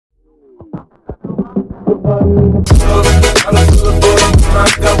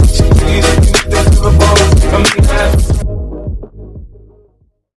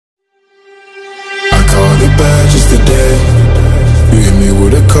called it bad just today. You hit me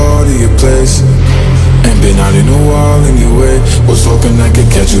with a call to your place. Ain't been out in a while anyway. Was hoping I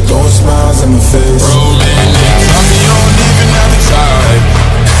could catch you throwing smiles in my face. Romantic talking, you don't even have to try.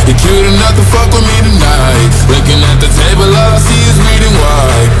 You're cute enough to fuck with me tonight. Looking at the table, all I see is reading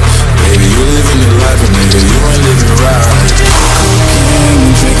white. Baby, you living your life, and nigga, you ain't living right. Cocaine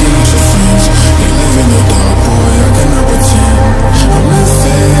and drinking with your friends. You live in the dark, boy, I cannot pretend. I'm not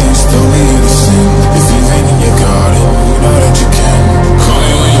faced, only innocent. If you've been in your garden, you know that you can. Call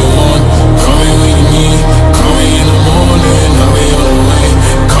me when you want, call me when you need. Call me in the morning, I'll be on the way.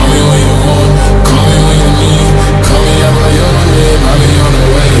 Call me when you want, call me when you need. Call me out by your name, I'll be on the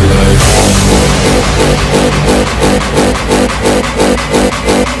way. Like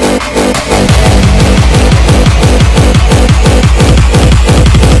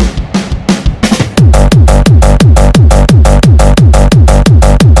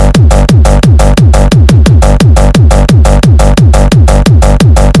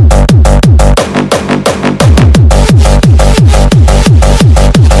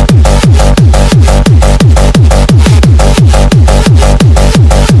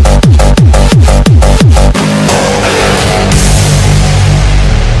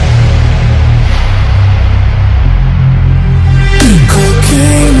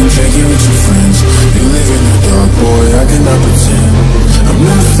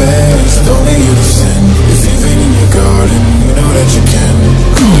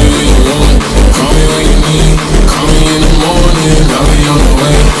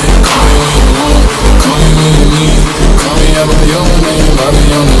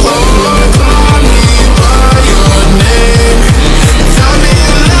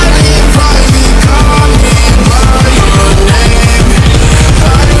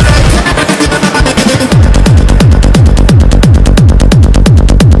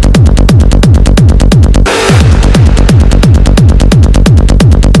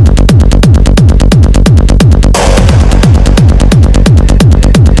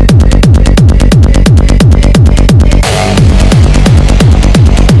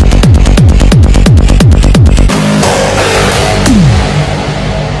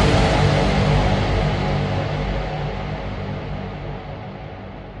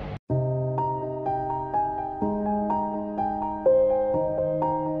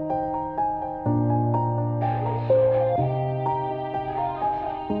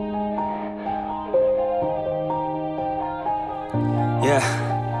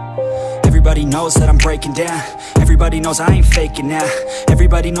everybody knows that I'm breaking down. Everybody knows I ain't faking now.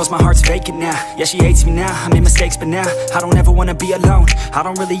 Everybody knows my heart's vacant now. Yeah, she hates me now, I made mistakes but now I don't ever wanna be alone. I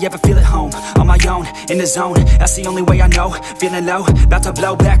don't really ever feel at home. On my own, in the zone, that's the only way I know. Feeling low, about to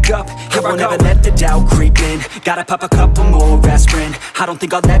blow back up. Here I never let the doubt creep in. Gotta pop a couple more aspirin. I don't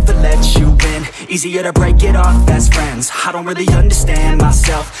think I'll ever let you in. Easier to break it off best friends. I don't really understand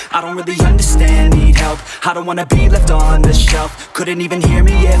myself. I don't really understand, need help. I don't wanna be left on the shelf. Couldn't even hear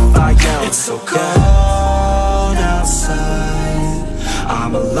me if I yelled. It's so cold outside.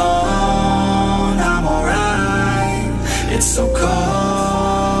 I'm alone, I'm alright. It's so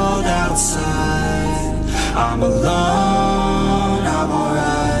cold outside. I'm alone, I'm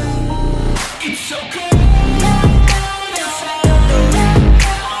alright. It's so cold.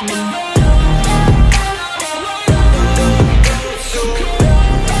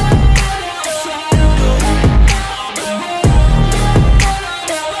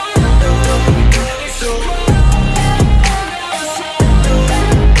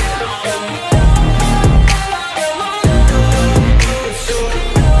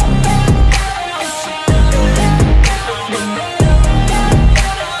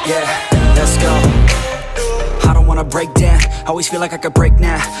 Break down, always feel like I could break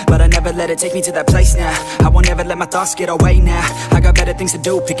now, but I never let it take me to that place now. I won't ever let my thoughts get away now. I got better things to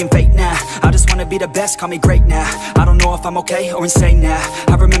do, picking fate now. I just wanna be the best, call me great now. I don't know if I'm okay or insane now.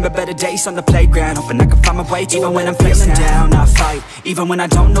 I remember better days on the playground, hoping I can find my way to even when I'm feeling down, I fight. Even when I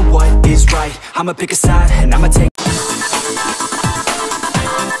don't know what is right, I'ma pick a side and I'ma take